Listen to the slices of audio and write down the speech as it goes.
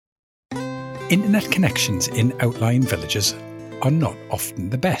Internet connections in outlying villages are not often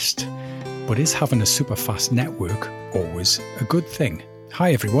the best, but is having a super fast network always a good thing?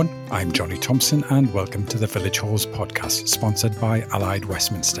 Hi everyone, I'm Johnny Thompson and welcome to the Village Halls podcast, sponsored by Allied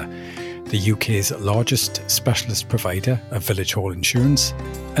Westminster, the UK's largest specialist provider of village hall insurance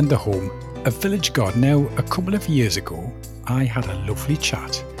and the home of Village God. Now, a couple of years ago, I had a lovely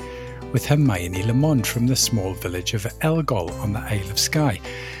chat with Hermione Lamond from the small village of Elgol on the Isle of Skye.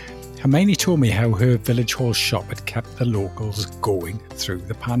 Hermione told me how her village hall shop had kept the locals going through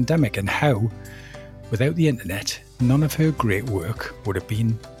the pandemic and how, without the internet, none of her great work would have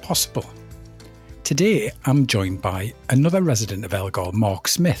been possible. Today, I'm joined by another resident of Elgol, Marc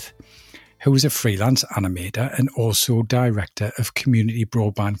Smith, who is a freelance animator and also director of community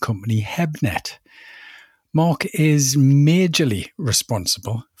broadband company HebNet. Marc is majorly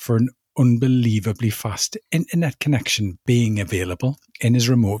responsible for an unbelievably fast internet connection being available in his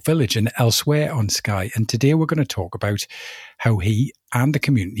remote village and elsewhere on Skye. And today we're going to talk about how he and the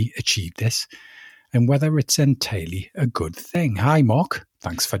community achieved this and whether it's entirely a good thing. Hi, Marc.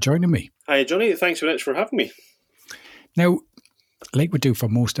 Thanks for joining me. Hi, Johnny. Thanks very much for having me. Now, like we do for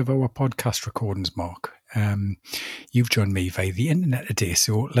most of our podcast recordings, Marc, you've joined me via the internet today,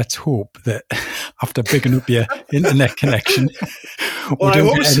 so let's hope that after bigging up your internet connection, I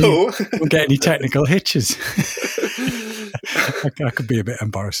hope so. Won't get any technical hitches. That could be a bit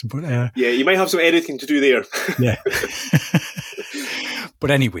embarrassing, but yeah, you might have some editing to do there. Yeah.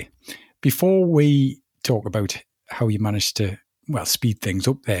 But anyway, before we talk about how you managed to speed things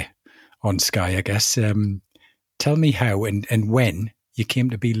up there on Skye, I guess. Tell me how and when you came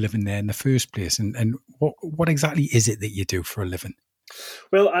to be living there in the first place, and what exactly is it that you do for a living?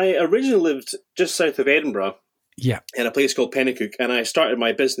 Well, I originally lived just south of Edinburgh, in a place called Pennacook, and I started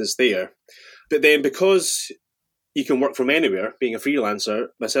my business there. But then because you can work from anywhere, being a freelancer,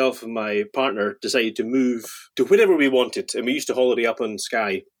 myself and my partner decided to move to wherever we wanted, and we used to holiday up on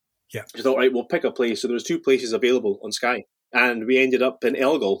Skye. Yeah. We thought, right, we'll pick a place. So there was 2 places available on Skye, and we ended up in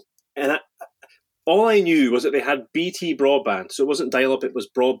Elgol. And all I knew was that they had BT broadband, so it wasn't dial-up, it was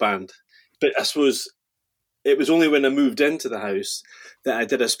broadband. But I suppose it was only when I moved into the house that I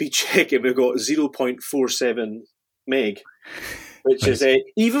did a speed check and we got 0.47 meg, which is,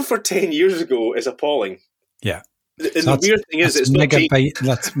 even for 10 years ago, is appalling. Yeah. And the weird thing is, it's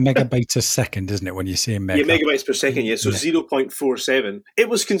that's megabytes a second, isn't it, when you say meg? Yeah, megabytes per second, yeah. So 0.47. It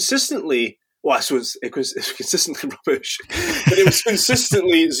was consistently... Well, I suppose it was consistently rubbish, but it was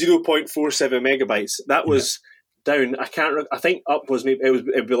consistently 0.47 megabytes. That was down. I think up was maybe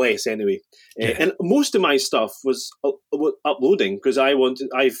it'd be less anyway. Yeah. And most of my stuff was uploading because I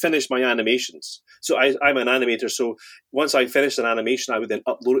finished my animations. So I'm an animator. So once I finished an animation, I would then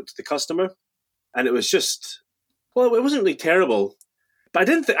upload it to the customer, and it was just it wasn't really terrible, but I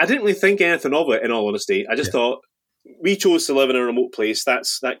didn't really think anything of it. In all honesty, I just thought we chose to live in a remote place.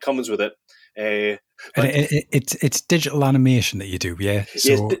 That comes with it. And it's digital animation that you do, yeah.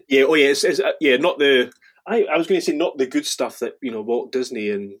 So yes, not the. I was going to say not the good stuff that Walt Disney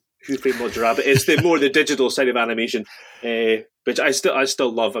and Who Framed Roger Rabbit. It's more the digital side of animation, which I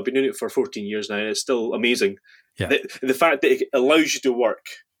still love. I've been doing it for 14 years now, and it's still amazing. Yeah. The fact that it allows you to work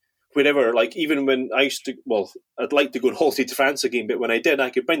wherever, like even when I used to. Well, I'd like to go on holiday to France again, but when I did,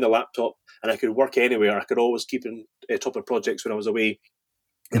 I could bring the laptop and I could work anywhere. I could always keep on top of projects when I was away.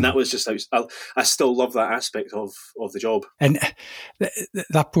 And that was just, I still love that aspect of the job. And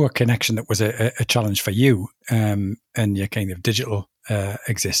that poor connection that was a challenge for you and your kind of digital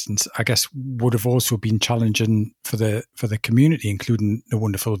existence, I guess, would have also been challenging for the community, including the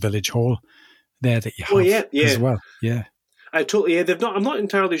wonderful village hall there that you have as well. Yeah. I totally, I'm not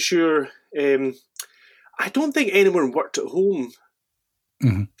entirely sure. I don't think anyone worked at home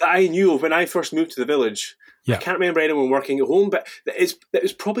that I knew of when I first moved to the village. Yeah. I can't remember anyone working at home, but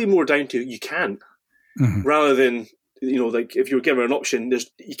it's probably more down to you can't, rather than like if you're given an option,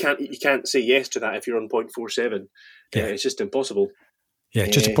 you can't say yes to that if you're on 0.47. Yeah, it's just impossible. Yeah,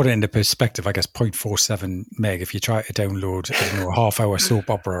 just to put it into perspective, I guess 0.47 meg. If you try to download a half-hour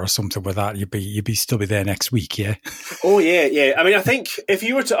soap opera or something with that, you'd still be there next week. Yeah. Oh yeah. I mean, I think if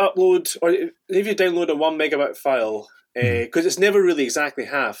you were to upload or if you download a 1 megabyte file, because it's never really exactly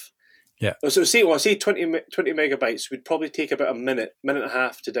half. Yeah. So say 20 megabytes would probably take about a minute and a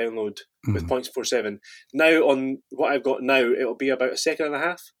half to download with 0.47. Now on what I've got now, it'll be about a second and a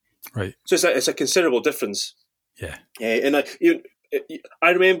half. Right. So it's a considerable difference. Yeah. And I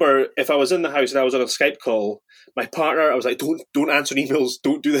remember if I was in the house and I was on a Skype call, my partner, I was like, don't answer emails,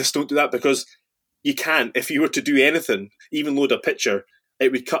 don't do this, don't do that, because you can't. If you were to do anything, even load a picture,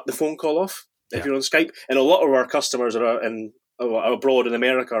 it would cut the phone call off if you're on Skype. And a lot of our customers are in abroad in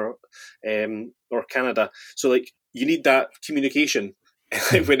America or Canada. So like you need that communication.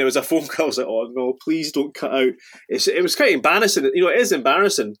 When there was a phone call, I was like, "Oh no, please don't cut out." It was quite embarrassing. It is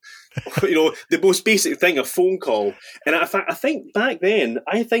embarrassing. The most basic thing, a phone call. And in fact, I think back then,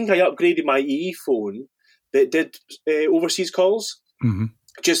 I upgraded my EE phone that did overseas calls,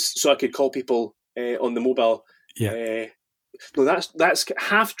 just so I could call people on the mobile. Yeah. No, that's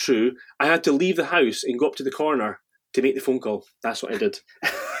half true. I had to leave the house and go up to the corner to make the phone call. That's what I did.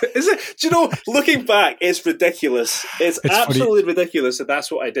 Is it? Do you know? Looking back, it's ridiculous. It's absolutely funny. Ridiculous that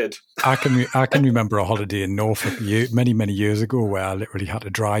that's what I did. I can remember a holiday in Norfolk many years ago where I literally had to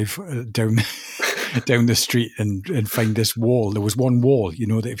drive down the street and find this wall. There was one wall,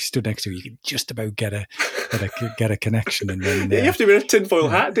 that if you stood next to it, you could just about get a connection. And then you have to wear a tinfoil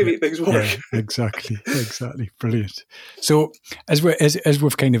hat to make things work. Yeah, exactly. Brilliant. So as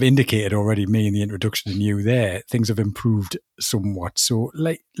we've kind of indicated already, me in the introduction and you there, things have improved somewhat. So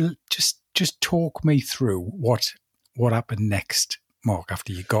just talk me through what happened next, Mark,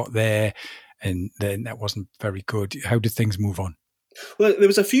 after you got there, and then that wasn't very good. How did things move on? Well, there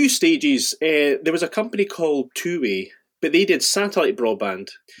was a few stages. There was a company called Two Way, but they did satellite broadband.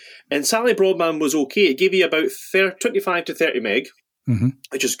 And satellite broadband was okay. It gave you about 25 to 30 meg,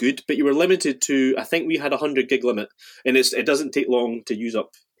 which is good, but you were limited to, I think we had a 100 gig limit, and it doesn't take long to use up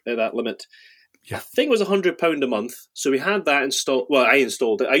that limit. Yeah. I think it was £100 a month. So we had that installed. Well, I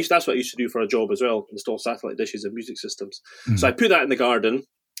installed it. That's what I used to do for a job as well, install satellite dishes and music systems. So I put that in the garden,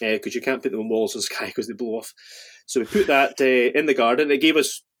 because you can't put them on walls in Skye because they blow off. So we put that in the garden. It gave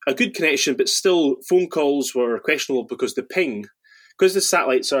us a good connection, but still phone calls were questionable because the ping, because the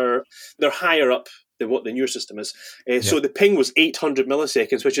satellites they're higher up than what the newer system is. So the ping was 800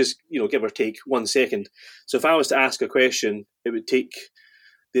 milliseconds, which is, give or take 1 second. So if I was to ask a question, it would take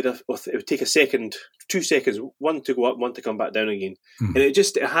a second, 2 seconds, one to go up, one to come back down again. And it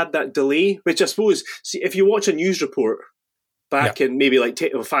had that delay, which I suppose, if you watch a news report back in maybe like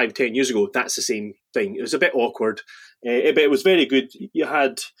 5-10 years ago, that's the same thing. It was a bit awkward, but it was very good. You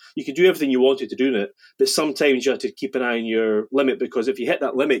could do everything you wanted to do in it, but sometimes you had to keep an eye on your limit, because if you hit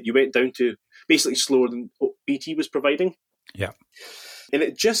that limit, you went down to basically slower than what BT was providing. Yeah. And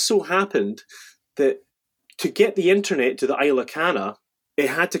it just so happened that to get the internet to the Isle of Skye, it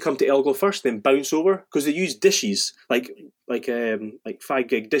had to come to Elgol first, then bounce over, because they use dishes, like 5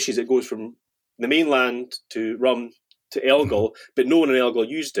 gig dishes. It goes from the mainland to Rum to Elgol, but no one in Elgol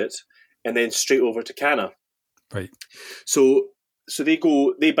used it, and then straight over to Skye. Right. So they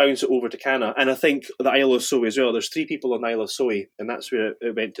bounce it over to Skye, and I think the Isle of Skye as well. There's 3 people on the Isle of Skye, and that's where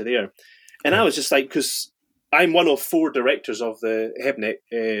it went to there. And I was just like, because I'm one of 4 directors of the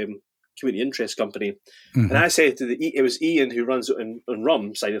HebNet community interest company, and I said to it was Ian who runs it on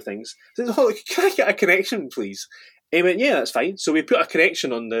Rum side of things. I said, "Oh, can I get a connection, please?" And he went, "Yeah, that's fine." So we put a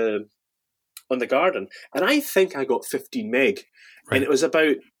connection on the garden, and I think I got 15 meg, and it was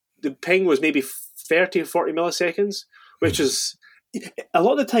about, the ping was maybe 30 or 40 milliseconds, which is, a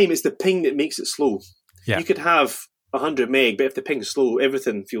lot of the time it's the ping that makes it slow. Yeah. You could have 100 meg, but if the ping's slow,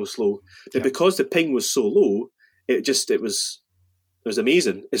 everything feels slow. But because the ping was so low, it was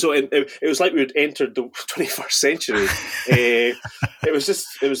amazing. So it was like we had entered the 21st century. It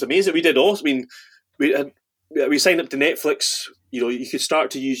was amazing. We did also, we signed up to Netflix. You could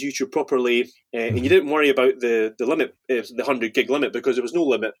start to use YouTube properly, and you didn't worry about the limit, the 100 gig limit, because there was no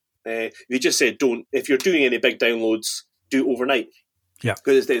limit. They just said, if you're doing any big downloads, do it overnight. Yeah,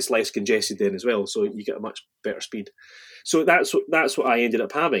 because it's less congested then as well, so you get a much better speed. So that's what I ended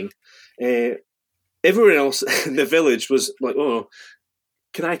up having. Everyone else in the village was like, "Oh,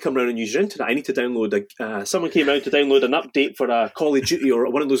 can I come around and use your internet? I need to download someone came out to download an update for a Call of Duty or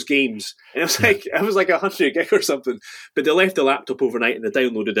one of those games." And it was like 100 gig or something. But they left the laptop overnight and they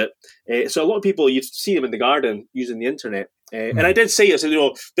downloaded it. So a lot of people, you'd see them in the garden using the internet. And I did say, this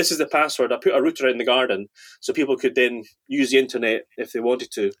is the password. I put a router in the garden so people could then use the internet if they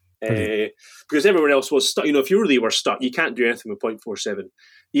wanted to. Because everyone else was stuck. If you really were stuck, you can't do anything with 0.47.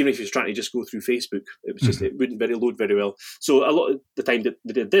 Even if you're trying to just go through Facebook, it was just it wouldn't load very well. So a lot of the time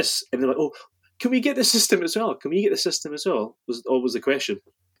they did this, and they're like, "Oh, can we get the system as well? Can we get the system as well?" Was always the question.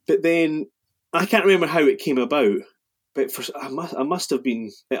 But then I can't remember how it came about. But I must have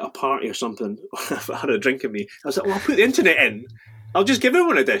been at a party or something. If I had a drink in me, I was like, "Well, I'll put the internet in. I'll just give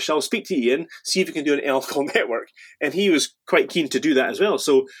everyone a dish. I'll speak to Ian, see if we can do an LCOM network." And he was quite keen to do that as well.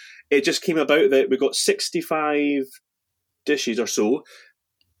 So it just came about that we got 65 dishes or so.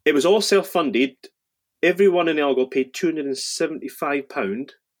 It was all self-funded. Everyone in Elgol paid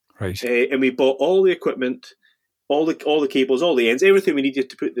 £275. Right. And we bought all the equipment, all the cables, all the ends, everything we needed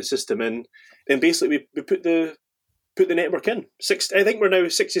to put the system in. And basically we put put the network in. I think we're now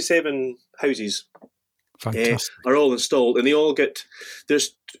 67 houses are all installed, and they all get,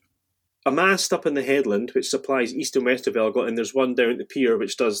 there's a mast up in the headland which supplies east and west of Elgol, and there's one down at the pier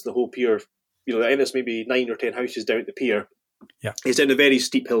which does the whole pier. I think there's maybe 9 or 10 houses down at the pier. Yeah, it's down a very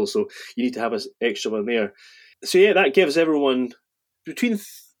steep hill, so you need to have an extra one there. So yeah, that gives everyone between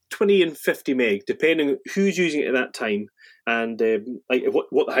 20 and 50 meg, depending who's using it at that time and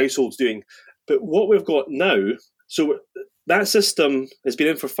what the household's doing. But what we've got now, so that system has been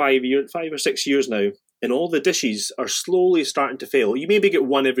in for 5 or 6 years now, and all the dishes are slowly starting to fail. You maybe get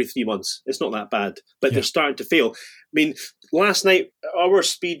one every 3 months. It's not that bad, but they're starting to fail. I mean, last night, our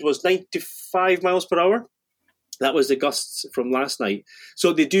speed was 95 miles per hour. That was the gusts from last night.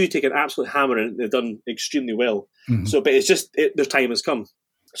 So they do take an absolute hammer, and they've done extremely well. Mm-hmm. So, but it's just, their time has come.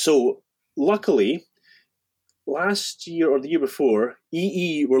 So luckily, last year or the year before,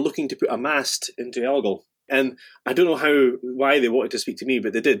 EE were looking to put a mast into Elgol. And I don't know why they wanted to speak to me,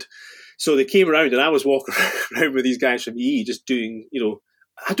 but they did. So they came around, and I was walking around with these guys from EE just doing,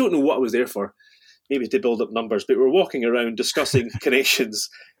 I don't know what I was there for. Maybe to build up numbers, but we were walking around discussing connections.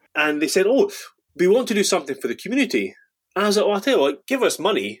 And they said, we want to do something for the community. And I was like, I'll tell you what, give us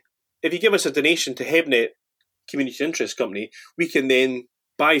money. If you give us a donation to HebNet Community Interest Company, we can then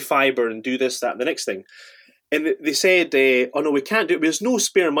buy fibre and do this, that, and the next thing. And they said, no, we can't do it. There's no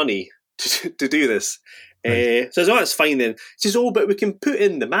spare money to do this. Right. So I said, that's fine then. He says, but we can put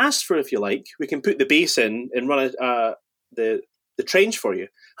in the mast for, if you like. We can put the base in and run the trench for you.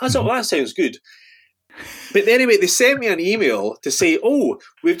 I thought, that sounds good. But anyway, they sent me an email to say,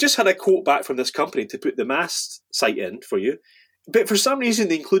 we've just had a quote back from this company to put the mast site in for you. But for some reason,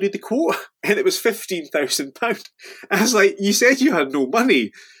 they included the quote, and it was £15,000. I was like, you said you had no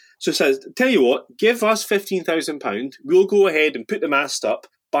money. So it says, tell you what, give us £15,000. We'll go ahead and put the mast up,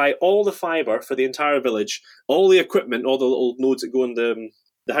 buy all the fibre for the entire village, all the equipment, all the little nodes that go in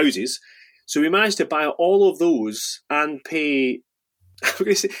the houses. So we managed to buy all of those and pay...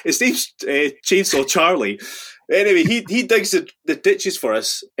 His name's Chainsaw Charlie. Anyway, he digs the ditches for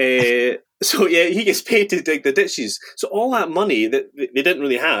us. So yeah, he gets paid to dig the ditches. So all that money that they didn't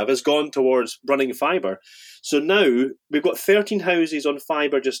really have has gone towards running fibre. So now we've got 13 houses on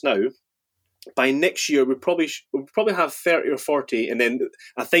fibre just now. By next year, we'll probably have 30 or 40, and then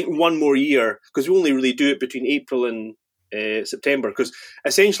I think one more year, because we only really do it between April and September, because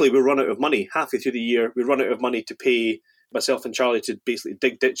essentially we run out of money halfway through the year. We run out of money to pay myself and Charlie to basically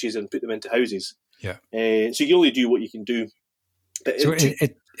dig ditches and put them into houses. Yeah. So you can only do what you can do. But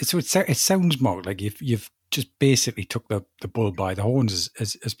so it sounds, Mark, like you've just basically took the bull by the horns,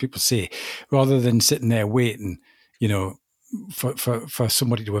 as people say, rather than sitting there waiting, for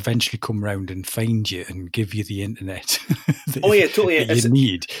somebody to eventually come around and find you and give you the internet. Totally. That you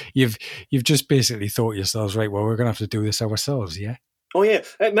need. You've just basically thought yourselves, right, well, we're going to have to do this ourselves, yeah? Oh yeah,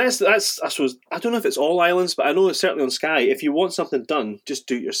 that's I suppose, I don't know if it's all islands, but I know it's certainly on Skye. If you want something done, just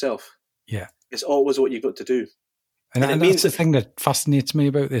do it yourself. Yeah, it's always what you've got to do. And that's the thing that fascinates me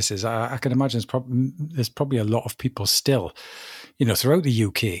about this is I can imagine there's probably a lot of people still, throughout the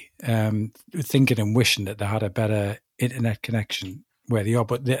UK, thinking and wishing that they had a better internet connection where they are,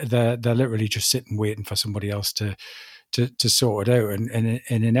 but they're literally just sitting waiting for somebody else to sort it out. And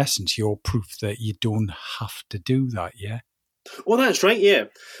in essence, you're proof that you don't have to do that. Yeah. Well, that's right. Yeah,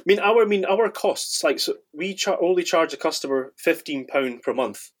 I mean, our costs, so we only charge a customer £15 per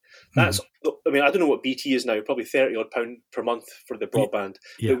month. That's, I don't know what BT is now, probably £30 odd per month for the broadband.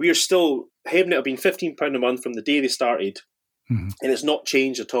 Yeah. But we're still, HebNet have been £15 a month from the day they started, and it's not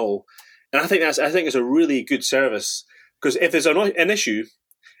changed at all. And I think it's a really good service, because if there's an issue,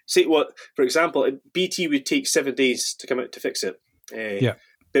 say for example, BT would take 7 days to come out to fix it.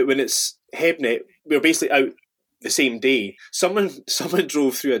 But when it's HebNet, we're basically out the same day. Someone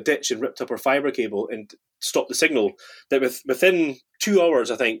drove through a ditch and ripped up our fibre cable and stopped the signal. That within 2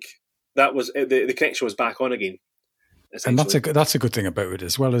 hours, I think, that was the connection was back on again. And that's a good thing about it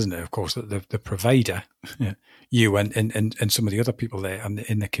as well, isn't it? Of course, that the provider, you and some of the other people there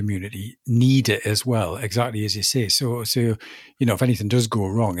in the community need it as well, exactly as you say. So if anything does go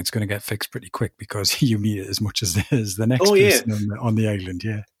wrong, it's going to get fixed pretty quick because you need it as much as the next person on the island.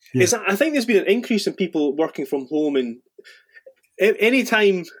 Yeah. Yeah. I think there's been an increase in people working from home, and any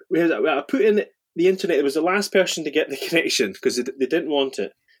time I put in the internet, it was the last person to get the connection because they didn't want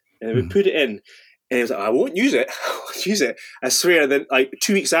it, and we put it in, and he was like, "I won't use it. I won't use it." I swear. And then,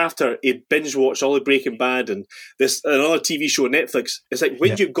 2 weeks after, he binge watched all of Breaking Bad and another TV show on Netflix. It's like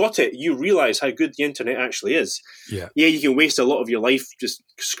when you've got it, you realise how good the internet actually is. Yeah, you can waste a lot of your life just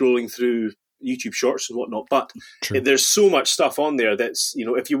scrolling through YouTube Shorts and whatnot, but there's so much stuff on there that's,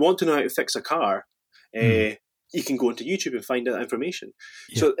 if you want to know how to fix a car, you can go into YouTube and find that information.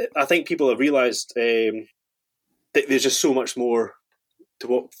 Yeah. So I think people have realised that there's just so much more to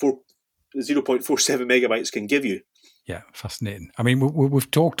what 0.47 megabytes can give you. Yeah, fascinating. I mean, we've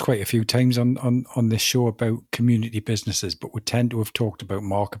talked quite a few times on this show about community businesses, but we tend to have talked about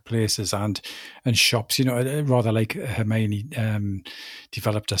marketplaces and shops. You know, rather like Hermione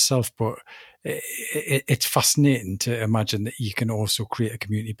developed herself. But it's fascinating to imagine that you can also create a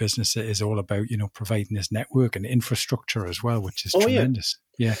community business that is all about, you know, providing this network and infrastructure as well, which is tremendous.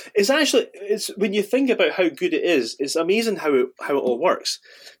 Yeah. It's when you think about how good it is, it's amazing how it all works.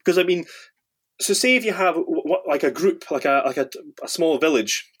 Because I mean, so say if you have like a group, like a small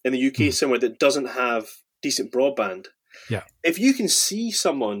village in the UK somewhere that doesn't have decent broadband. Yeah. If you can see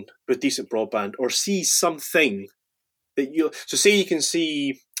someone with decent broadband or see something that so say you can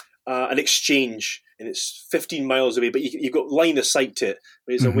see an exchange and it's 15 miles away, but you've got line of sight to it,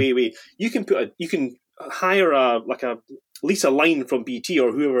 but it's away. You can hire lease a line from BT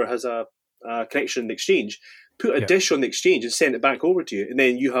or whoever has a connection in the exchange. Put a dish on the exchange and send it back over to you, and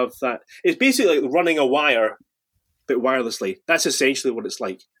then you have that. It's basically like running a wire, but wirelessly. That's essentially what it's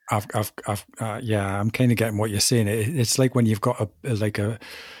like. I'm kind of getting what you're saying. It's like when you've got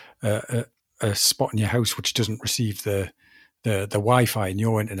a spot in your house which doesn't receive the Wi-Fi in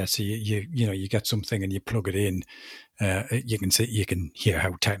your internet, so you get something and you plug it in. You can hear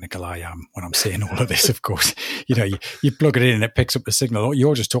how technical I am when I'm saying all of this. Of course, you plug it in and it picks up the signal.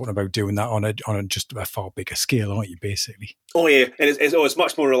 You're just talking about doing that on just a far bigger scale, aren't you? Basically. Oh yeah, and it's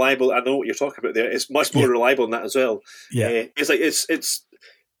much more reliable. I know what you're talking about there. It's much more reliable than that as well. Yeah, it's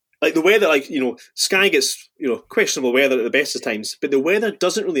like the weather. Skye gets questionable weather at the best of times, but the weather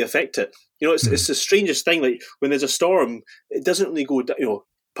doesn't really affect it. It's the strangest thing. Like when there's a storm, it doesn't really go down.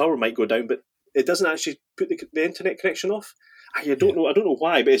 Power might go down, but it doesn't actually put the internet connection off. I don't know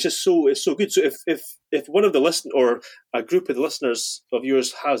why, but it's so good. So if one of the or a group of the listeners of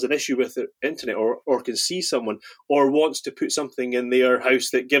yours has an issue with the internet or can see someone or wants to put something in their house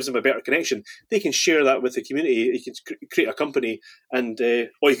that gives them a better connection, they can share that with the community. You can create a company, and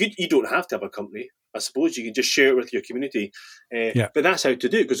you don't have to have a company. I suppose you can just share it with your community. But that's how to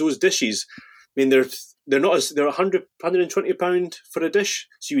do it, because those dishes, I mean, they're £120 for a dish,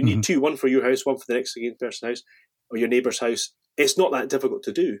 so you need two, one for your house, one for the next person's house or your neighbour's house. It's not that difficult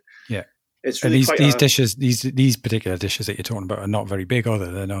to do. Yeah, it's really these particular dishes that you're talking about are not very big, are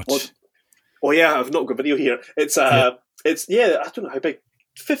they? They're not. I've not got video here. It's I don't know how big,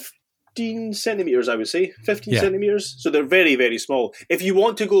 15 centimeters, I would say, 15 centimeters. So they're very, very small. If you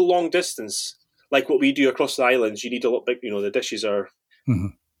want to go long distance, like what we do across the islands, you need a lot big. The dishes are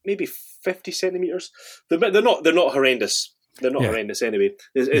maybe 50 centimeters. They're not horrendous. They're not horrendous anyway.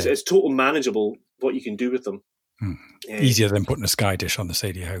 It's total manageable what you can do with them. Easier than putting a Skye dish on the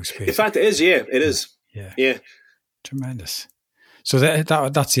side of your house. Basically. In fact, it is. Yeah, it is. Yeah. Tremendous. So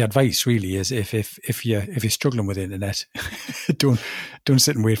that's the advice, really, is if you're struggling with the internet, don't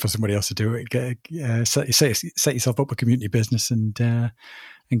sit and wait for somebody else to do it. Set yourself up a community business and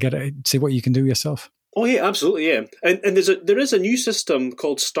get it. See what you can do yourself. Oh yeah, absolutely, yeah. And there is a new system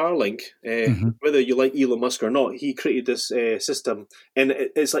called Starlink. Whether you like Elon Musk or not, he created this system, and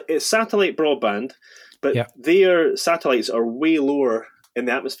it's satellite broadband, but their satellites are way lower in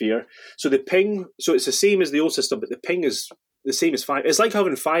the atmosphere. So the ping, it's the same as the old system, but the ping is the same as fiber. It's like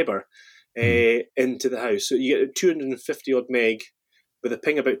having fiber into the house. So you get 250 odd meg with a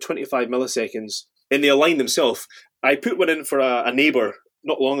ping about 25 milliseconds, and they align themselves. I put one in for a neighbour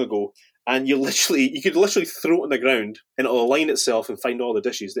not long ago. And you could literally throw it on the ground and it'll align itself and find all the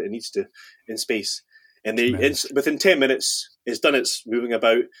dishes that it needs to in space. And within 10 minutes, it's done its moving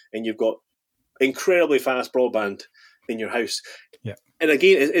about, and you've got incredibly fast broadband in your house. Yeah. And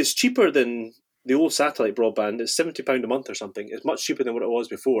again, it's cheaper than the old satellite broadband. It's £70 a month or something. It's much cheaper than what it was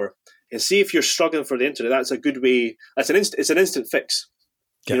before. And see if you're struggling for the internet, that's a good way. It's an instant fix.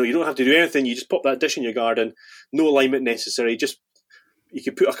 Yeah. You don't have to do anything. You just pop that dish in your garden. No alignment necessary. You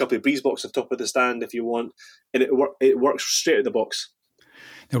can put a couple of breeze boxes on top of the stand if you want, and it works straight out of the box.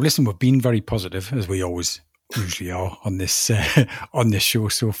 Now, listen, we've been very positive, as we always usually are on this show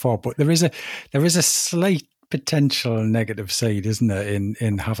so far, but there is a slight potential negative side, isn't there,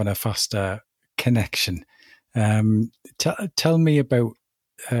 in having a faster connection? Tell me about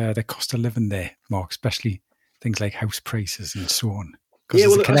the cost of living there, Mark, especially things like house prices and so on. Because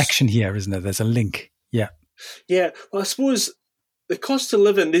there's a connection here, isn't there? There's a link. Yeah. Yeah. Well, I suppose the cost of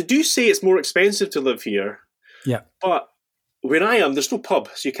living, they do say it's more expensive to live here. Yeah. But where I am, there's no pub,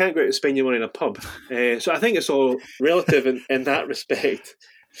 so you can't go out and spend your money in a pub. So I think it's all relative in that respect.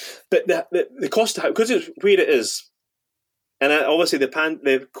 But the cost of, because it's where it is, And obviously the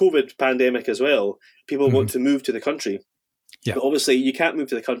COVID pandemic as well, people want to move to the country. Yeah. But obviously you can't move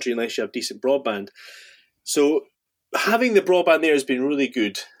to the country unless you have decent broadband. So having the broadband there has been really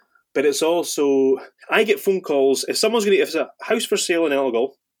good. But it's also, I get phone calls. If it's a house for sale in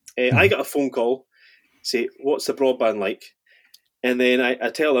Elgol, I get a phone call, say, what's the broadband like? And then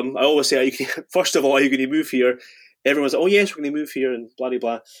I tell them, I always say, first of all, are you going to move here? Everyone's like, oh yes, we're going to move here and blah, blah,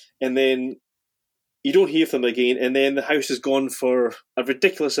 blah. And then you don't hear from them again. And then the house is gone for a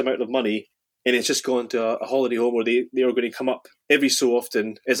ridiculous amount of money. And it's just gone to a holiday home where they are going to come up every so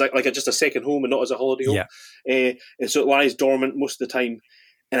often. It's like just a second home and not as a holiday home. Yeah. And so it lies dormant most of the time.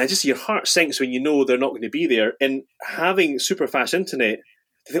 And your heart sinks when you know they're not going to be there. And having super fast internet,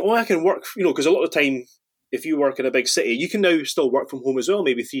 they think, I can work, because a lot of the time, if you work in a big city, you can now still work from home as well,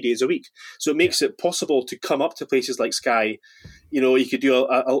 maybe 3 days a week. So it makes it possible to come up to places like Skye. You could do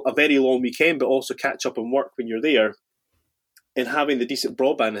a very long weekend, but also catch up and work when you're there. And having the decent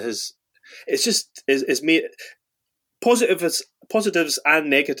broadband is made positives and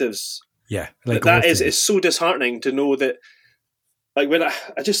negatives. Yeah, it's so disheartening to know that. Like when I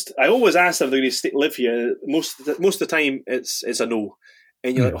always ask them if they're going to live here. Most of the time, it's a no,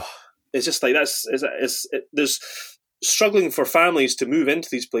 and you're like, it's just like there's struggling for families to move into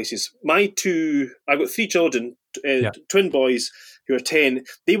these places. I've got 3 children, twin boys who are 10.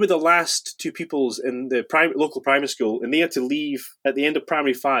 They were the last 2 pupils in the local primary school, and they had to leave at the end of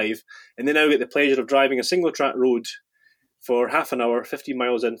primary 5, and they now get the pleasure of driving a single track road for half an hour, 15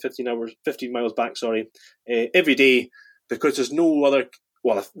 miles in, 15 miles back. Every day. Because there's no other,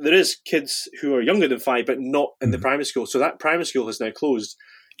 there is kids who are younger than 5, but not in the primary school. So that primary school has now closed.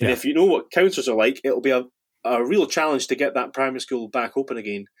 And if you know what councils are like, it'll be a real challenge to get that primary school back open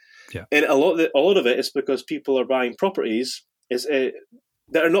again. Yeah. And a lot of it is because people are buying properties that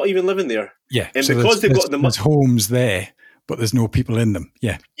are not even living there. Yeah. And so because there's homes there, but there's no people in them.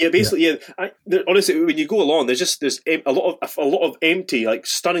 Yeah. Yeah, basically, honestly, when you go along, there's a lot of empty, like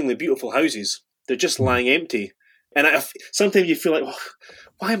stunningly beautiful houses. They're just lying empty. And sometimes you feel like,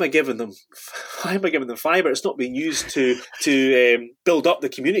 why am I giving them fibre? It's not being used to build up the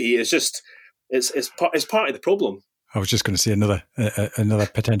community. It's just it's part of the problem. I was just going to say another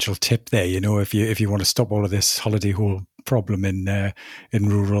potential tip there. If you want to stop all of this holiday hole problem in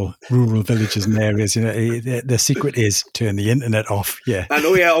rural villages and areas, the secret is turn the internet off. Yeah, I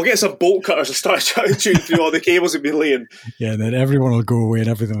know. Yeah, I'll get some bolt cutters and start chewing through all the cables and be laying. Yeah, and then everyone will go away and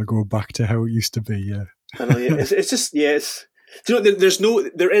everything will go back to how it used to be. Yeah. I know, yeah. It's just, yes.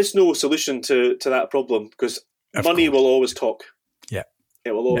 There is no solution to that problem because money will always talk. Yeah,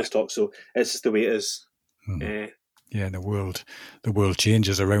 it will always talk. So it's just the way it is. Yeah, the world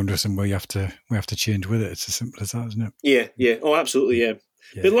changes around us, and we have to change with it. It's as simple as that, isn't it? Yeah. Oh, absolutely, yeah.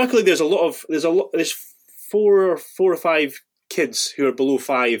 But luckily, there's 4 or 5 kids who are below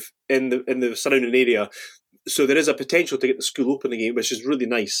 5 in the surrounding area. So there is a potential to get the school open again, which is really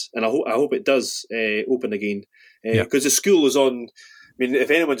nice, and I hope it does open again. Because the school is on. I mean,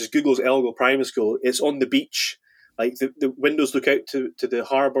 if anyone just Googles Elgol Primary School, it's on the beach. Like the windows look out to the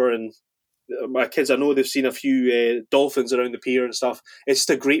harbour, and my kids, I know they've seen a few dolphins around the pier and stuff. It's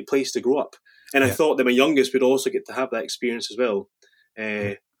just a great place to grow up, and I thought that my youngest would also get to have that experience as well.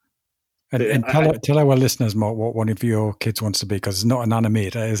 And tell our listeners, Mark, what one of your kids wants to be, because it's not an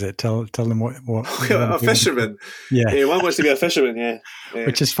animator, is it? Tell them what a fisherman. Yeah, one wants to be a fisherman. Yeah,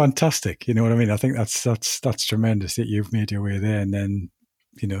 which is fantastic. You know what I mean? I think that's tremendous that you've made your way there, and then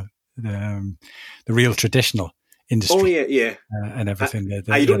the real traditional industry. Oh yeah. And everything. You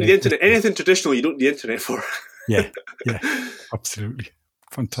don't need the internet. Anything traditional, you don't need the internet for. yeah, absolutely,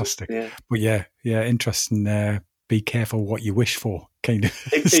 fantastic. Yeah. But yeah, interesting. Be careful what you wish for, kind of.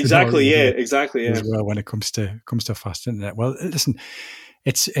 Exactly, yeah. As well, when it comes to fast internet. Well, listen,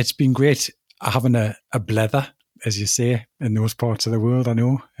 it's been great having a blether, as you say, in those parts of the world. I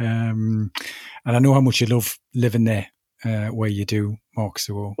know, and I know how much you love living there, where you do, Mark.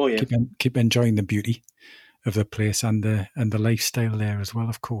 So keep enjoying the beauty of the place and the lifestyle there as well,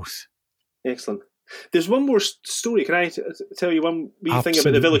 of course. Excellent. There's one more story. Can I tell you one wee thing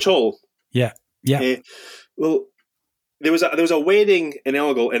about the village hall? Yeah. Well, there was a wedding in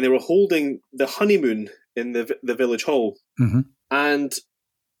Elgol, and they were holding the honeymoon in the village hall. Mm-hmm. And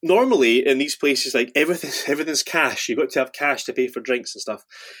normally in these places, like everything's cash. You've got to have cash to pay for drinks and stuff.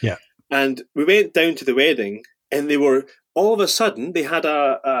 Yeah. And we went down to the wedding, and they were all of a sudden they had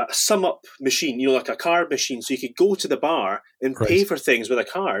a sum up machine, like a card machine, so you could go to the bar and pay for things with a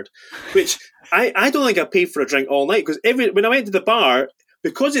card. Which I don't think I paid for a drink all night, because when I went to the bar,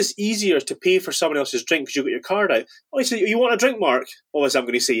 because it's easier to pay for someone else's drink because you've got your card out. I said, "You want a drink, Mark?" Obviously, I'm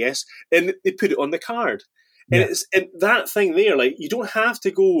going to say yes. And they put it on the card. And it's that thing there, like, you don't have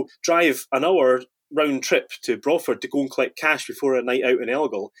to go drive an hour round trip to Broford to go and collect cash before a night out in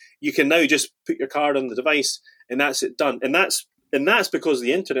Elgol. You can now just put your card on the device and that's it done. And that's because of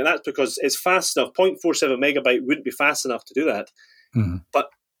the internet. That's because it's fast enough. 0.47 megabyte wouldn't be fast enough to do that. Mm-hmm. But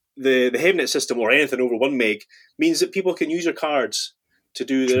the HEVNet system, or anything over 1 meg, means that people can use your cards to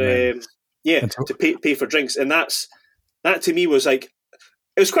do to pay for drinks. And that to me was like,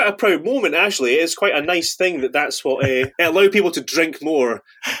 it was quite a proud moment, actually. It's quite a nice thing that's what it allowed people to drink more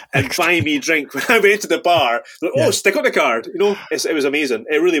and buy me drink. When I went to the bar, like, stick on the card. You know, it was amazing.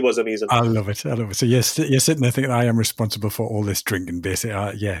 It really was amazing. I love it. So you're sitting there thinking, I am responsible for all this drinking,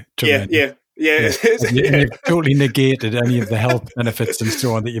 basically. Tremendous. Yeah. You've totally negated any of the health benefits and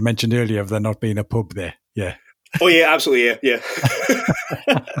so on that you mentioned earlier of there not being a pub there. Yeah. Oh yeah, absolutely, yeah.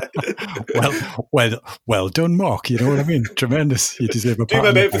 Well done, Mark. You know what I mean? Tremendous. You deserve a do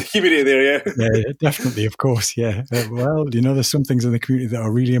my bit for the community there, yeah. Yeah, definitely, of course, yeah. Well, you know, there's some things in the community that are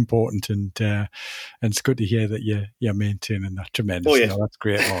really important, and it's good to hear that you're maintaining that. Tremendous. Oh yeah, that's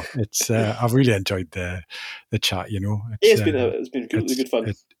great, Mark. It's I've really enjoyed the chat. You know, it's been really good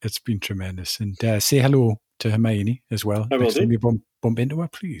fun. It's been tremendous, and say hello to Hermione as well. I will Next do. time you bump into her,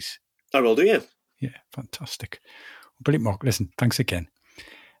 please. I will do. Yeah. Yeah, fantastic. Brilliant, Mark. Listen, thanks again.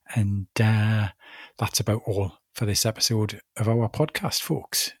 And that's about all for this episode of our podcast,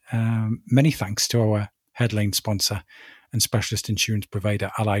 folks. Many thanks to our headline sponsor and specialist insurance provider,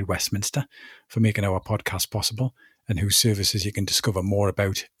 Allied Westminster, for making our podcast possible, and whose services you can discover more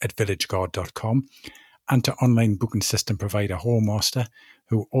about at villageguard.com, and to online booking system provider Hallmaster,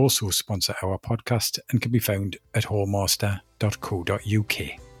 who also sponsor our podcast and can be found at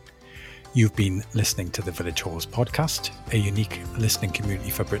hallmaster.co.uk. You've been listening to the Village Halls podcast, a unique listening community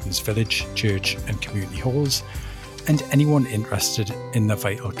for Britain's village, church and community halls, and anyone interested in the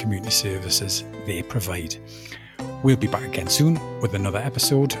vital community services they provide. We'll be back again soon with another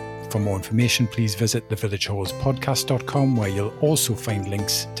episode. For more information, please visit thevillagehallspodcast.com, where you'll also find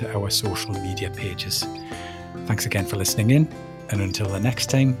links to our social media pages. Thanks again for listening in, and until the next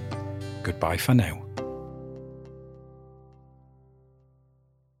time, goodbye for now.